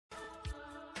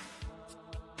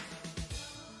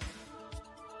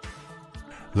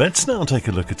Let's now take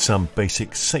a look at some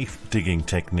basic safe digging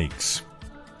techniques.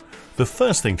 The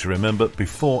first thing to remember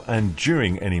before and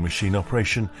during any machine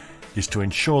operation is to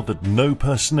ensure that no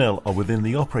personnel are within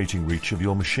the operating reach of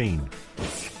your machine.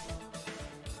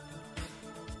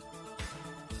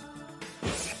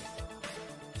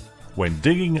 When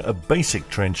digging a basic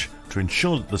trench, to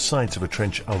ensure that the sides of a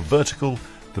trench are vertical,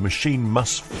 the machine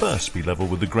must first be level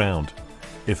with the ground.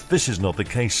 If this is not the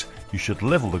case, you should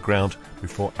level the ground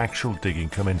before actual digging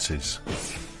commences.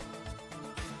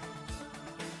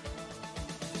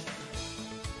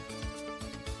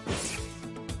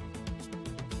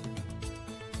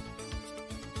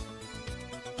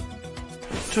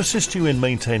 To assist you in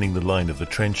maintaining the line of the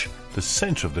trench, the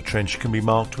centre of the trench can be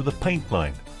marked with a paint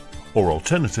line, or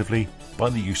alternatively by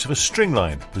the use of a string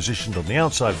line positioned on the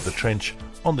outside of the trench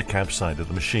on the cab side of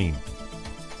the machine.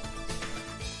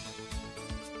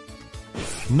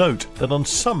 Note that on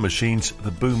some machines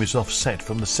the boom is offset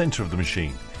from the centre of the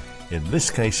machine. In this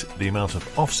case, the amount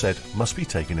of offset must be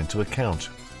taken into account.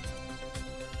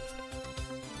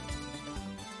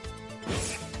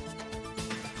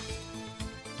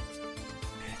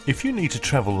 If you need to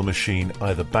travel the machine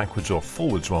either backwards or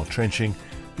forwards while trenching,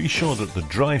 be sure that the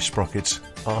drive sprockets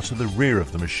are to the rear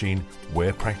of the machine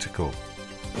where practical.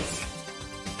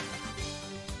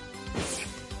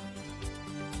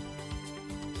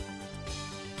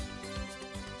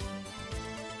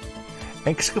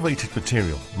 Excavated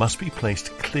material must be placed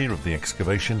clear of the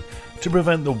excavation to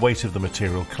prevent the weight of the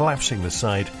material collapsing the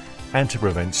side and to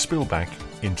prevent spillback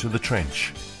into the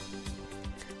trench.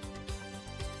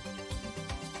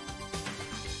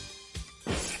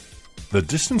 The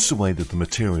distance away that the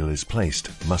material is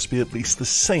placed must be at least the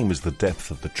same as the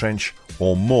depth of the trench,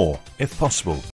 or more if possible,